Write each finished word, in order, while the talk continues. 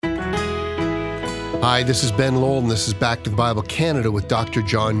Hi, this is Ben Lowell, and this is Back to the Bible Canada with Dr.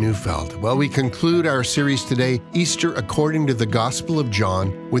 John Neufeld. Well, we conclude our series today, Easter According to the Gospel of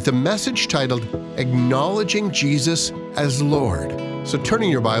John, with a message titled, Acknowledging Jesus as Lord. So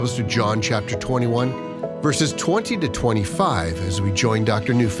turning your Bibles to John chapter 21, verses 20 to 25, as we join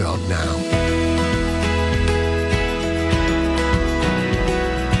Dr. Neufeld now.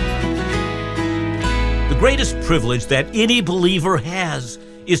 The greatest privilege that any believer has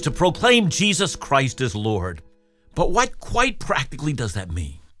is to proclaim Jesus Christ as Lord. But what quite practically does that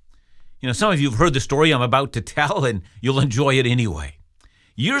mean? You know, some of you have heard the story I'm about to tell, and you'll enjoy it anyway.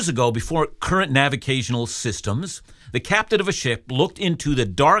 Years ago, before current navigational systems, the captain of a ship looked into the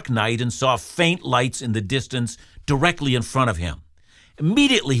dark night and saw faint lights in the distance directly in front of him.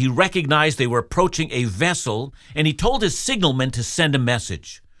 Immediately, he recognized they were approaching a vessel, and he told his signalman to send a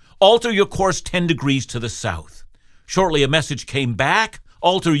message. Alter your course 10 degrees to the south. Shortly, a message came back.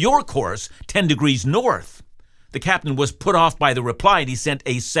 Alter your course 10 degrees north. The captain was put off by the reply, and he sent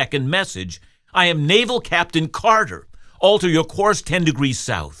a second message. I am Naval Captain Carter. Alter your course 10 degrees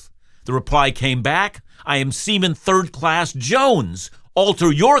south. The reply came back. I am Seaman Third Class Jones.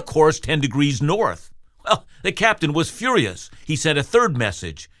 Alter your course 10 degrees north. Well, the captain was furious. He sent a third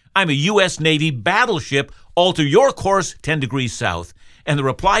message. I'm a U.S. Navy battleship. Alter your course 10 degrees south. And the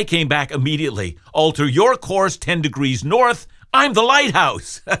reply came back immediately. Alter your course 10 degrees north. I'm the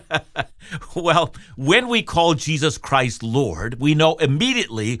lighthouse. Well, when we call Jesus Christ Lord, we know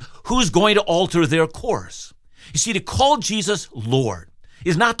immediately who's going to alter their course. You see, to call Jesus Lord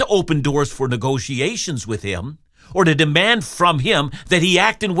is not to open doors for negotiations with him or to demand from him that he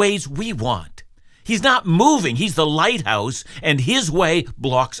act in ways we want. He's not moving. He's the lighthouse, and his way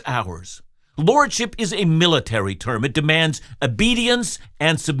blocks ours. Lordship is a military term. It demands obedience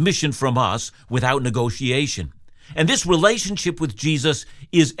and submission from us without negotiation. And this relationship with Jesus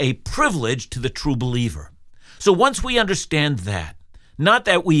is a privilege to the true believer. So once we understand that, not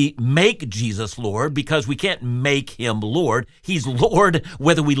that we make Jesus Lord because we can't make him Lord, he's Lord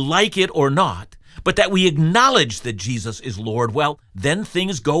whether we like it or not, but that we acknowledge that Jesus is Lord, well, then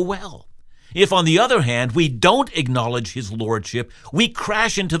things go well. If, on the other hand, we don't acknowledge his lordship, we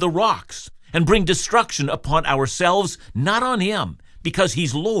crash into the rocks and bring destruction upon ourselves, not on him, because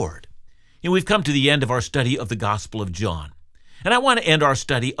he's Lord. And we've come to the end of our study of the Gospel of John. And I want to end our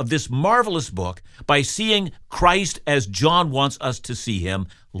study of this marvelous book by seeing Christ as John wants us to see him,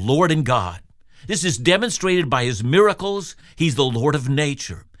 Lord and God. This is demonstrated by his miracles. He's the Lord of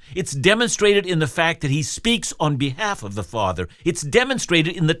nature. It's demonstrated in the fact that he speaks on behalf of the Father. It's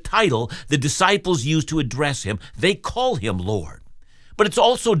demonstrated in the title the disciples use to address him. They call him Lord. But it's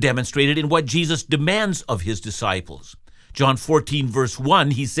also demonstrated in what Jesus demands of his disciples. John 14, verse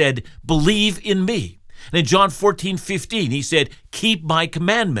 1, he said, believe in me. And in John 14, 15, he said, keep my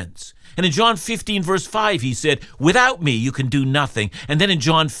commandments. And in John 15, verse 5, he said, without me you can do nothing. And then in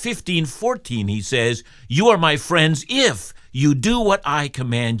John 15, 14, he says, you are my friends if you do what I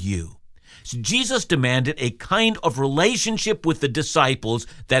command you. So Jesus demanded a kind of relationship with the disciples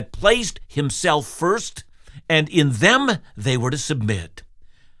that placed himself first, and in them they were to submit.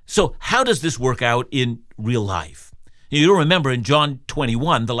 So how does this work out in real life? You'll remember in John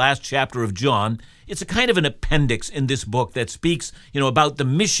 21, the last chapter of John, it's a kind of an appendix in this book that speaks, about the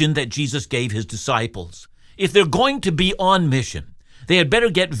mission that Jesus gave his disciples. If they're going to be on mission, they had better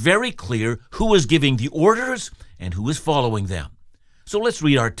get very clear who was giving the orders and who was following them. So let's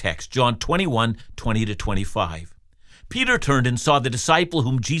read our text, John 21, 20 to 25. Peter turned and saw the disciple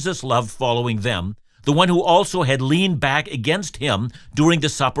whom Jesus loved following them, the one who also had leaned back against him during the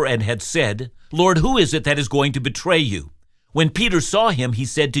supper and had said, Lord, who is it that is going to betray you? When Peter saw him, he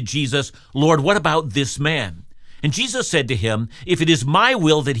said to Jesus, Lord, what about this man? And Jesus said to him, if it is my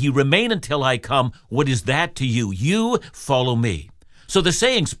will that he remain until I come, what is that to you? You follow me. So the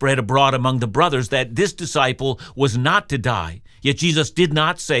saying spread abroad among the brothers that this disciple was not to die. Yet Jesus did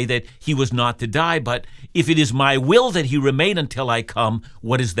not say that he was not to die, but if it is my will that he remain until I come,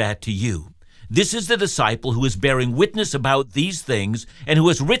 what is that to you? This is the disciple who is bearing witness about these things and who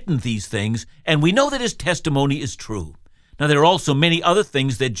has written these things, and we know that his testimony is true. Now there are also many other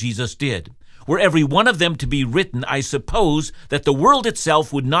things that Jesus did. Were every one of them to be written, I suppose that the world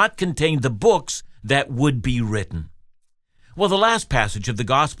itself would not contain the books that would be written. Well, the last passage of the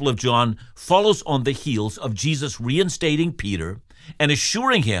Gospel of John follows on the heels of Jesus reinstating Peter and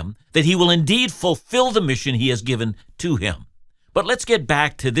assuring him that he will indeed fulfill the mission he has given to him. But let's get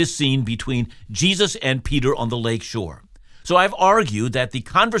back to this scene between Jesus and Peter on the lake shore. So I've argued that the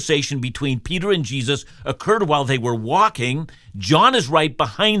conversation between Peter and Jesus occurred while they were walking. John is right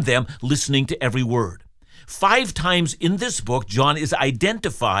behind them, listening to every word. 5 times in this book, John is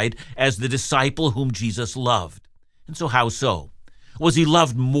identified as the disciple whom Jesus loved. And so how so? Was he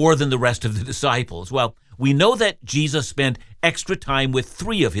loved more than the rest of the disciples? Well, we know that Jesus spent extra time with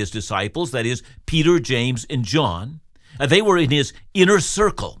 3 of his disciples, that is, Peter, James, and John. They were in his inner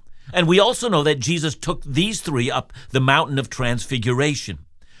circle. And we also know that Jesus took these 3 up the mountain of transfiguration.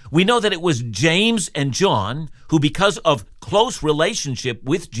 We know that it was James and John who, because of close relationship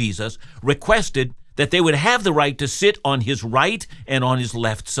with Jesus, requested that they would have the right to sit on his right and on his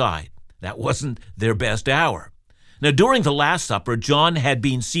left side. That wasn't their best hour. Now, during the Last Supper, John had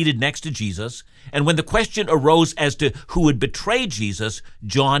been seated next to Jesus, and when the question arose as to who would betray Jesus,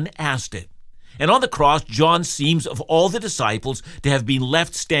 John asked it. And on the cross, John seems, of all the disciples, to have been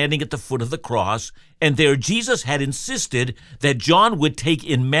left standing at the foot of the cross, and there Jesus had insisted that John would take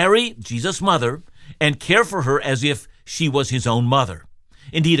in Mary, Jesus' mother, and care for her as if she was his own mother.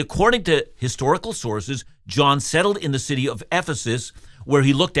 Indeed, according to historical sources, John settled in the city of Ephesus, where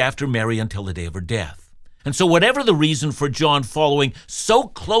he looked after Mary until the day of her death. And so whatever the reason for John following so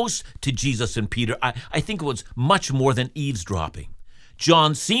close to Jesus and Peter, I think it was much more than eavesdropping.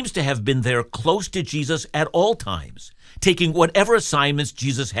 John seems to have been there close to Jesus at all times, taking whatever assignments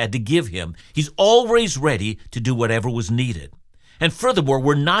Jesus had to give him. He's always ready to do whatever was needed. And furthermore,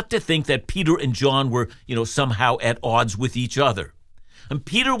 we're not to think that Peter and John were, somehow at odds with each other. And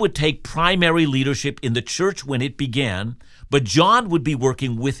Peter would take primary leadership in the church when it began, but John would be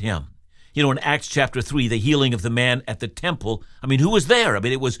working with him. In Acts chapter 3, the healing of the man at the temple, who was there?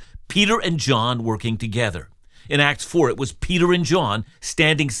 It was Peter and John working together. In Acts 4, it was Peter and John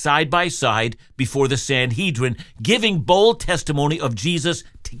standing side by side before the Sanhedrin, giving bold testimony of Jesus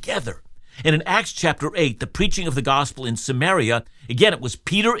together. And in Acts chapter 8, the preaching of the gospel in Samaria, again, it was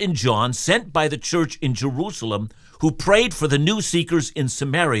Peter and John sent by the church in Jerusalem who prayed for the new seekers in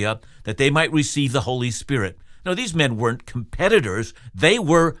Samaria that they might receive the Holy Spirit. Now, these men weren't competitors. They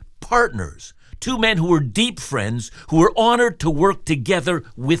were partners, 2 men who were deep friends, who were honored to work together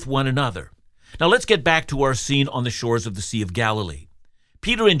with one another. Now let's get back to our scene on the shores of the Sea of Galilee.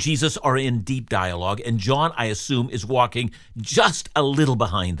 Peter and Jesus are in deep dialogue, and John, I assume, is walking just a little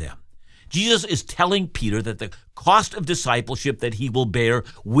behind them. Jesus is telling Peter that the cost of discipleship that he will bear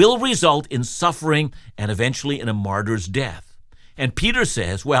will result in suffering and eventually in a martyr's death. And Peter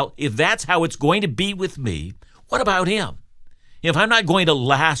says, well, if that's how it's going to be with me, what about him? If I'm not going to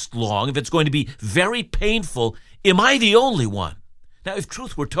last long, if it's going to be very painful, am I the only one? Now, if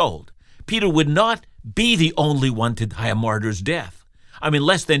truth were told, Peter would not be the only one to die a martyr's death.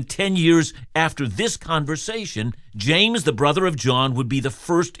 Less than 10 years after this conversation, James, the brother of John, would be the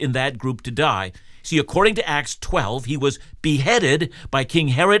first in that group to die. See, according to Acts 12, he was beheaded by King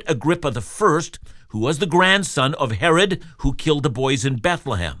Herod Agrippa I, who was the grandson of Herod, who killed the boys in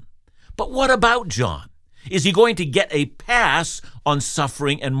Bethlehem. But what about John? Is he going to get a pass on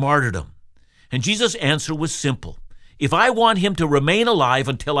suffering and martyrdom? And Jesus' answer was simple. If I want him to remain alive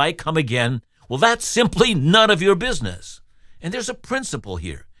until I come again, well, that's simply none of your business. And there's a principle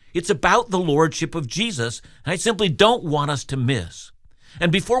here. It's about the lordship of Jesus, and I simply don't want us to miss.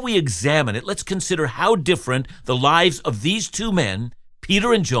 And before we examine it, let's consider how different the lives of these 2 men,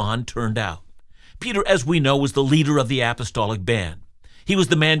 Peter and John, turned out. Peter, as we know, was the leader of the apostolic band. He was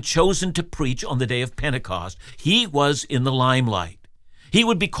the man chosen to preach on the day of Pentecost. He was in the limelight. He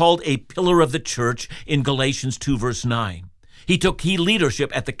would be called a pillar of the church in Galatians 2, verse 9. He took key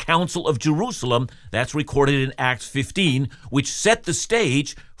leadership at the Council of Jerusalem, that's recorded in Acts 15, which set the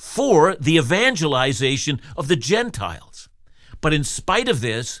stage for the evangelization of the Gentiles. But in spite of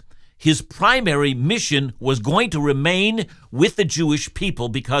this, his primary mission was going to remain with the Jewish people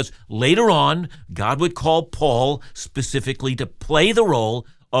because later on, God would call Paul specifically to play the role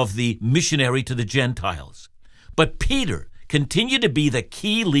of the missionary to the Gentiles. But Peter continued to be the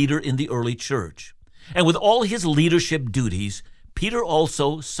key leader in the early church. And with all his leadership duties, Peter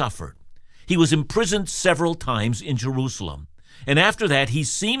also suffered. He was imprisoned several times in Jerusalem. And after that, he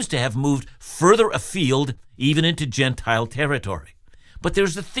seems to have moved further afield, even into Gentile territory. But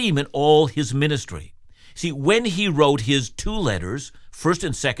there's a theme in all his ministry. See, when he wrote his 2 letters, 1st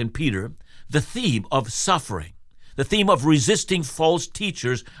and 2nd Peter, the theme of suffering, the theme of resisting false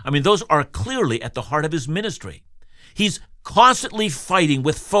teachers, those are clearly at the heart of his ministry. He's constantly fighting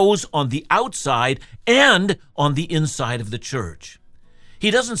with foes on the outside and on the inside of the church.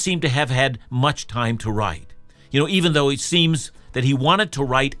 He doesn't seem to have had much time to write. Even though it seems that he wanted to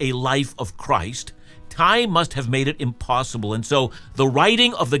write a life of Christ, time must have made it impossible, and so the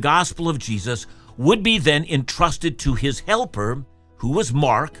writing of the gospel of Jesus would be then entrusted to his helper, who was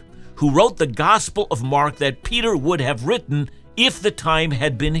Mark, who wrote the gospel of Mark that Peter would have written if the time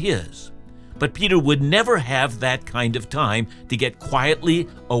had been his. But Peter would never have that kind of time to get quietly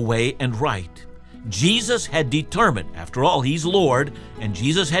away and write. Jesus had determined, after all, he's Lord, and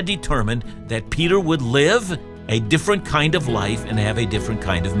Jesus had determined that Peter would live a different kind of life and have a different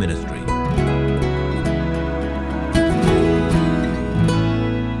kind of ministry.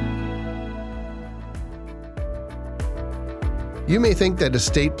 You may think that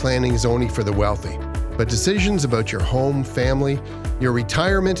estate planning is only for the wealthy, but decisions about your home, family, your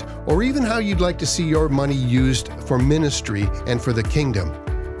retirement, or even how you'd like to see your money used for ministry and for the kingdom,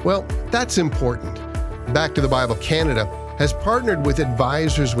 well, that's important. Back to the Bible Canada has partnered with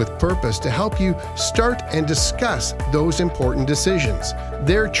Advisors with Purpose to help you start and discuss those important decisions.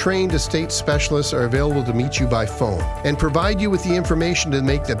 Their trained estate specialists are available to meet you by phone and provide you with the information to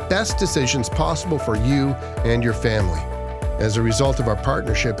make the best decisions possible for you and your family. As a result of our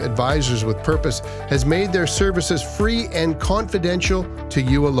partnership, Advisors with Purpose has made their services free and confidential to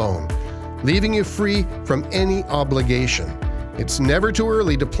you alone, leaving you free from any obligation. It's never too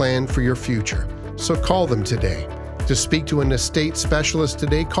early to plan for your future, so call them today. To speak to an estate specialist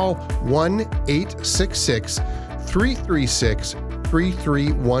today, call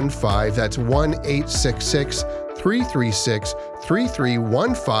 1-866-336-3315. That's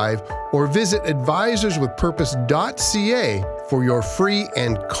 1-866-336-3315, or visit advisorswithpurpose.ca for your free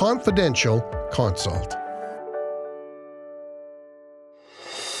and confidential consult.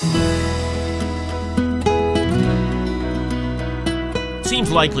 It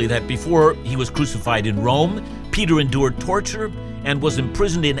seems likely that before he was crucified in Rome, Peter endured torture and was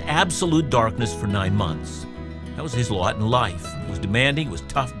imprisoned in absolute darkness for 9 months. That was his lot in life. It was demanding, it was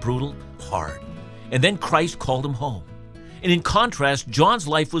tough, brutal, hard. And then Christ called him home. And in contrast, John's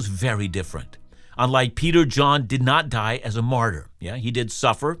life was very different. Unlike Peter, John did not die as a martyr. Yeah, he did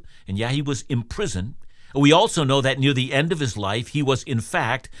suffer, and yeah, he was imprisoned. We also know that near the end of his life, he was in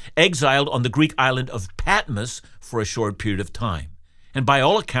fact exiled on the Greek island of Patmos for a short period of time. And by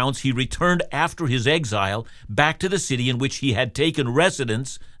all accounts, he returned after his exile back to the city in which he had taken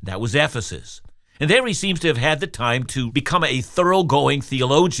residence, that was Ephesus. And there he seems to have had the time to become a thoroughgoing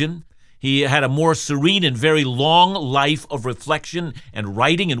theologian. He had a more serene and very long life of reflection and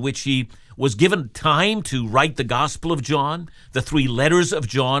writing in which he was given time to write the Gospel of John, the 3 letters of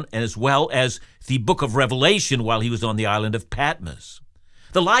John, as well as the book of Revelation while he was on the island of Patmos.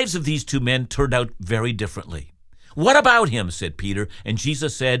 The lives of these two men turned out very differently. "What about him?" said Peter, and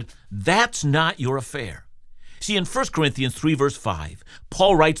Jesus said, "That's not your affair." See, in 1 Corinthians 3, verse 5,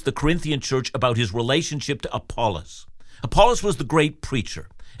 Paul writes the Corinthian church about his relationship to Apollos. Apollos was the great preacher,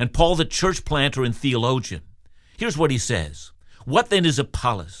 and Paul the church planter and theologian. Here's what he says. "What then is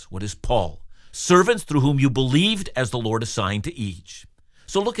Apollos? What is Paul? Servants through whom you believed as the Lord assigned to each."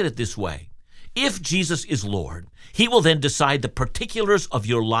 So look at it this way. If Jesus is Lord, he will then decide the particulars of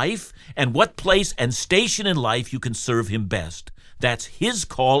your life and what place and station in life you can serve him best. That's his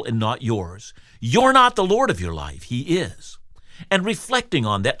call and not yours. You're not the Lord of your life. He is. And reflecting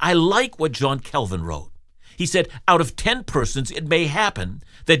on that, I like what John Calvin wrote. He said, out of 10 persons, it may happen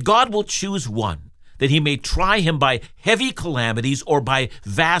that God will choose one, that he may try him by heavy calamities or by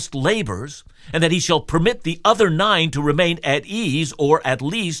vast labors, and that he shall permit the other 9 to remain at ease, or at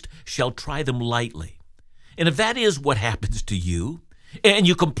least shall try them lightly. And if that is what happens to you, and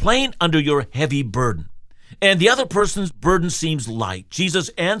you complain under your heavy burden, and the other person's burden seems light, Jesus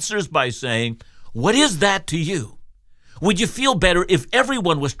answers by saying, "What is that to you? Would you feel better if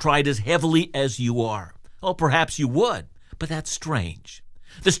everyone was tried as heavily as you are?" Well, perhaps you would, but that's strange.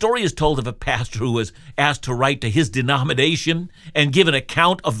 The story is told of a pastor who was asked to write to his denomination and give an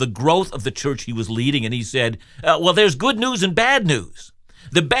account of the growth of the church he was leading, and he said, well, there's good news and bad news.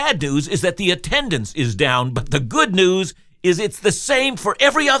 The bad news is that the attendance is down, but the good news is it's the same for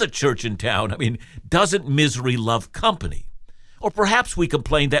every other church in town. I mean, doesn't misery love company? Or perhaps we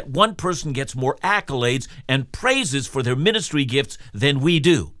complain that one person gets more accolades and praises for their ministry gifts than we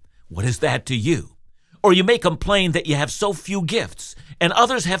do. What is that to you? Or you may complain that you have so few gifts and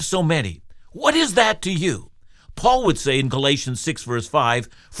others have so many. What is that to you? Paul would say in Galatians 6, verse 5,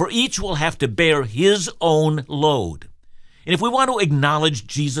 "For each will have to bear his own load." And if we want to acknowledge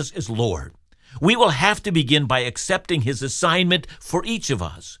Jesus as Lord, we will have to begin by accepting his assignment for each of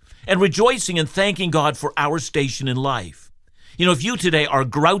us and rejoicing and thanking God for our station in life. You know, if you today are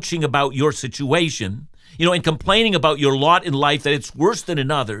grouching about your situation, and complaining about your lot in life that it's worse than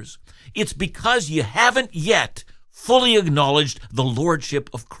in others, it's because you haven't yet fully acknowledged the lordship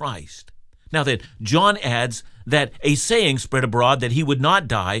of Christ. Now then, John adds that a saying spread abroad that he would not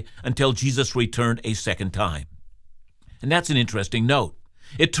die until Jesus returned a second time. And that's an interesting note.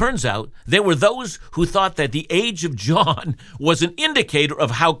 It turns out there were those who thought that the age of John was an indicator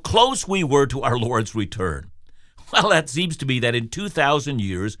of how close we were to our Lord's return. Well, that seems to be that in 2,000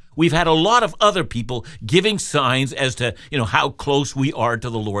 years, we've had a lot of other people giving signs as to, how close we are to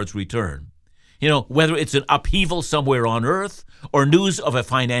the Lord's return. Whether it's an upheaval somewhere on earth, or news of a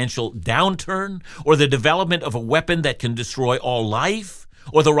financial downturn, or the development of a weapon that can destroy all life,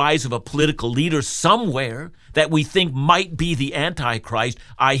 or the rise of a political leader somewhere that we think might be the Antichrist,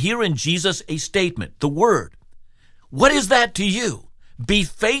 I hear in Jesus a statement, the word. What is that to you? Be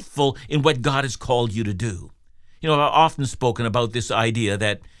faithful in what God has called you to do. I've often spoken about this idea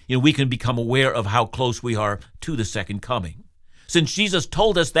that, we can become aware of how close we are to the second coming. Since Jesus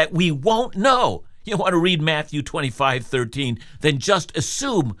told us that we won't know, you want to read Matthew 25:13, then just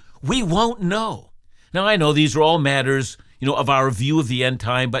assume we won't know. Now, I know these are all matters, of our view of the end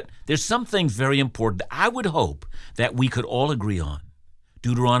time, but there's something very important I would hope that we could all agree on.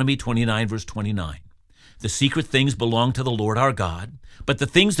 Deuteronomy 29, verse 29. The secret things belong to the Lord our God, but the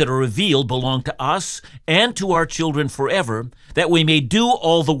things that are revealed belong to us and to our children forever, that we may do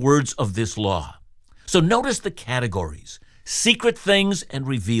all the words of this law. So notice the categories: secret things and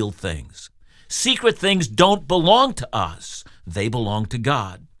revealed things. Secret things don't belong to us. They belong to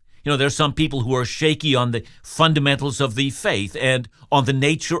God. There's some people who are shaky on the fundamentals of the faith and on the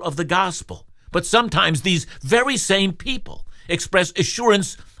nature of the gospel. But sometimes these very same people express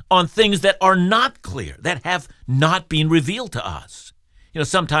assurance on things that are not clear, that have not been revealed to us.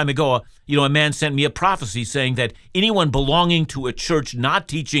 Some time ago, a man sent me a prophecy saying that anyone belonging to a church not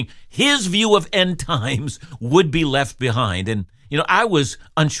teaching his view of end times would be left behind. And, I was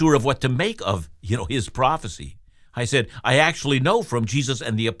unsure of what to make of, his prophecy. I said, I actually know from Jesus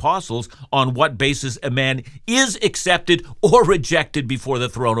and the apostles on what basis a man is accepted or rejected before the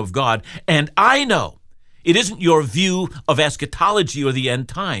throne of God. And I know it isn't your view of eschatology or the end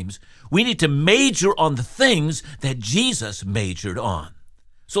times. We need to major on the things that Jesus majored on.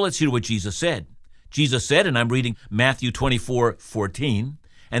 So let's hear what Jesus said. Jesus said, and I'm reading Matthew 24:14,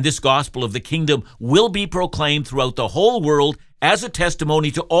 and this gospel of the kingdom will be proclaimed throughout the whole world as a testimony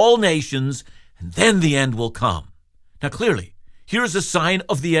to all nations, and then the end will come. Now clearly, here's a sign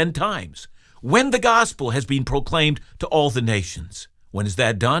of the end times, when the gospel has been proclaimed to all the nations. When is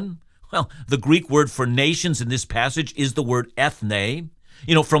that done? Well, the Greek word for nations in this passage is the word ethne,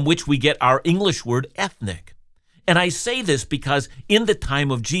 from which we get our English word ethnic. And I say this because in the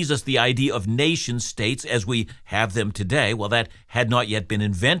time of Jesus, the idea of nation states as we have them today, well, that had not yet been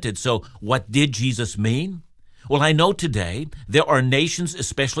invented. So what did Jesus mean? Well, I know today there are nations,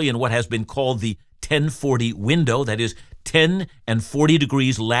 especially in what has been called the 1040 window, that is 10 and 40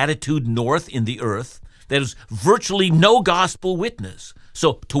 degrees latitude north in the earth, that is virtually no gospel witness.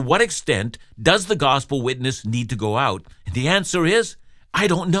 So to what extent does the gospel witness need to go out? And the answer is, I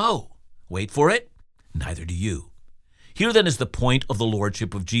don't know. Wait for it. Neither do you. Here then is the point of the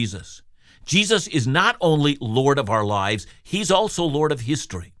lordship of Jesus. Jesus is not only Lord of our lives, he's also Lord of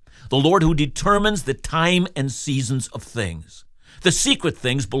history, the Lord who determines the time and seasons of things. The secret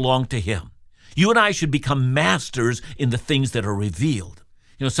things belong to him. You and I should become masters in the things that are revealed.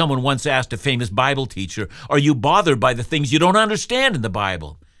 Someone once asked a famous Bible teacher, are you bothered by the things you don't understand in the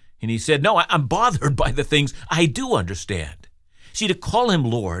Bible? And he said, no, I'm bothered by the things I do understand. See, to call him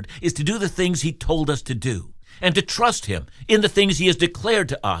Lord is to do the things he told us to do, and to trust him in the things he has declared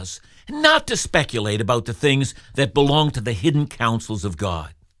to us, not to speculate about the things that belong to the hidden counsels of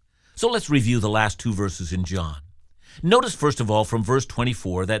God. So let's review the last two verses in John. Notice, first of all, from verse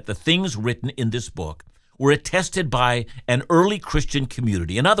 24, that the things written in this book were attested by an early Christian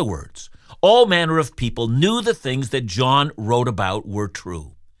community. In other words, all manner of people knew the things that John wrote about were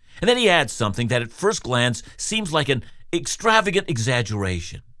true. And then he adds something that at first glance seems like an extravagant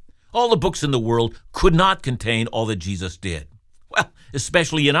exaggeration. All the books in the world could not contain all that Jesus did. Well,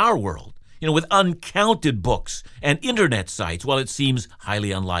 especially in our world, with uncounted books and internet sites, well, it seems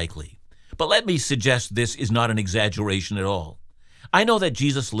highly unlikely. But let me suggest this is not an exaggeration at all. I know that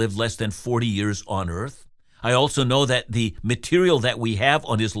Jesus lived less than 40 years on earth. I also know that the material that we have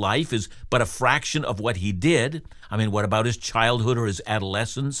on his life is but a fraction of what he did. What about his childhood or his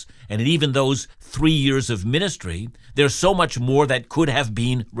adolescence? And in even those 3 years of ministry, there's so much more that could have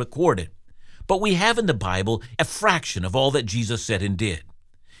been recorded. But we have in the Bible a fraction of all that Jesus said and did.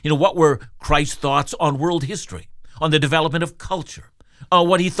 What were Christ's thoughts on world history, on the development of culture,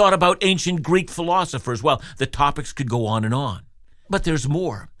 what he thought about ancient Greek philosophers? Well, the topics could go on and on. But there's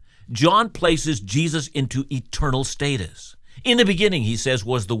more. John places Jesus into eternal status. In the beginning, he says,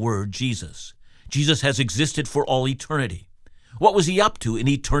 was the Word, Jesus. Jesus has existed for all eternity. What was he up to in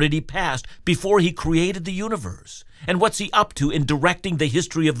eternity past before he created the universe? And what's he up to in directing the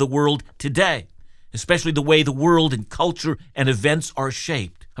history of the world today, especially the way the world and culture and events are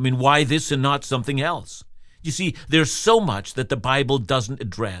shaped? I mean, why this and not something else? You see, there's so much that the Bible doesn't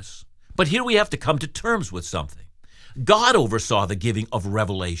address. But here we have to come to terms with something. God oversaw the giving of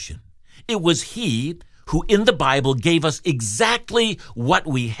revelation. It was he who in the Bible gave us exactly what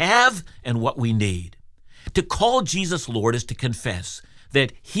we have and what we need. To call Jesus Lord is to confess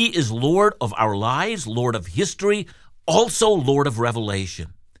that he is Lord of our lives, Lord of history, also Lord of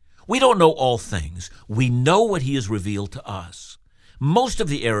revelation. We don't know all things. We know what he has revealed to us. Most of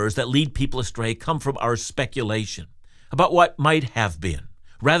the errors that lead people astray come from our speculation about what might have been,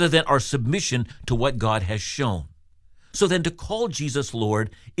 rather than our submission to what God has shown. So then to call Jesus Lord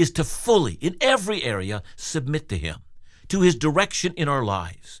is to fully, in every area, submit to him, to his direction in our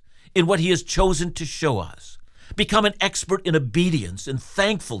lives, in what he has chosen to show us. Become an expert in obedience and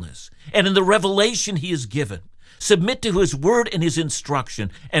thankfulness and in the revelation he has given. Submit to his word and his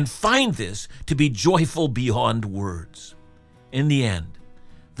instruction and find this to be joyful beyond words. In the end,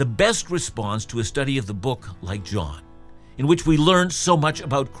 the best response to a study of the book like John, in which we learn so much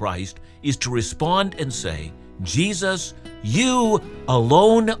about Christ, is to respond and say, Jesus, you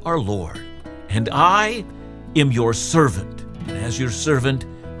alone are Lord, and I am your servant. And as your servant,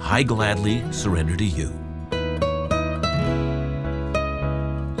 I gladly surrender to you.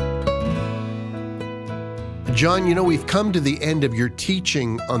 John, we've come to the end of your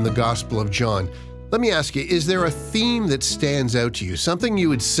teaching on the Gospel of John. Let me ask you, is there a theme that stands out to you? Something you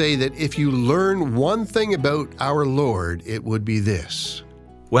would say that if you learn one thing about our Lord, it would be this?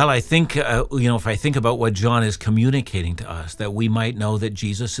 Well, I think, if I think about what John is communicating to us, that we might know that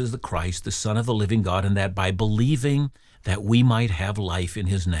Jesus is the Christ, the Son of the living God, and that by believing that we might have life in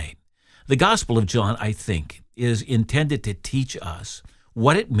his name. The Gospel of John, I think, is intended to teach us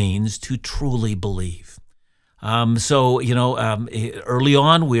what it means to truly believe. Early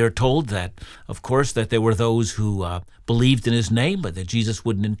on we are told that, of course, that there were those who believed in his name, but that Jesus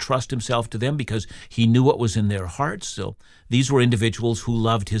wouldn't entrust himself to them because he knew what was in their hearts. So these were individuals who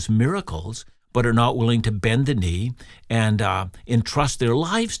loved his miracles, but are not willing to bend the knee and entrust their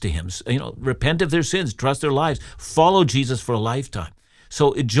lives to him. Repent of their sins, trust their lives, follow Jesus for a lifetime.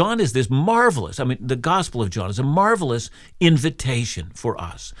 So John is this marvelous, the Gospel of John is a marvelous invitation for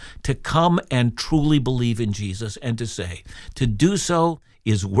us to come and truly believe in Jesus and to say, to do so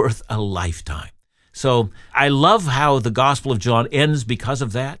is worth a lifetime. So I love how the Gospel of John ends because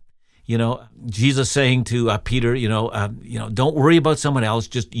of that. Jesus saying to Peter, don't worry about someone else,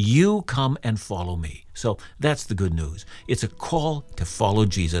 just you come and follow me. So that's the good news. It's a call to follow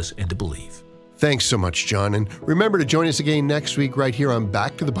Jesus and to believe. Thanks so much, John. And remember to join us again next week right here on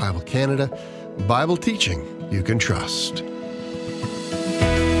Back to the Bible Canada, Bible teaching you can trust.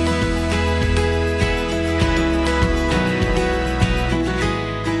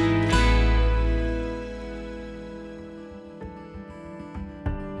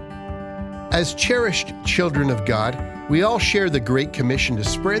 As cherished children of God, we all share the Great Commission to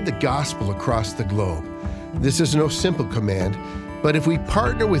spread the gospel across the globe. This is no simple command, but if we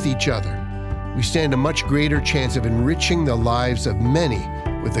partner with each other, we stand a much greater chance of enriching the lives of many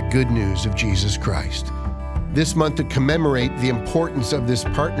with the good news of Jesus Christ. This month, to commemorate the importance of this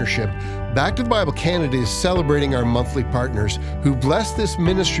partnership, Back to the Bible Canada is celebrating our monthly partners who bless this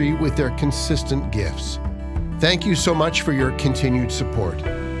ministry with their consistent gifts. Thank you so much for your continued support.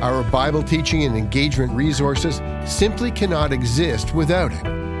 Our Bible teaching and engagement resources simply cannot exist without it.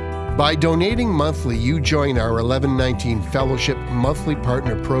 By donating monthly, you join our 1119 Fellowship Monthly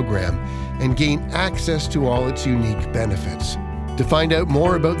Partner Program and gain access to all its unique benefits. To find out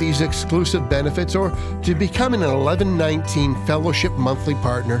more about these exclusive benefits or to become an 1119 Fellowship Monthly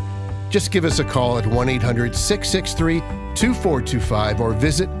Partner, just give us a call at 1-800-663-2425 or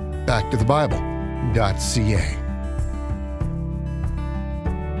visit backtothebible.ca.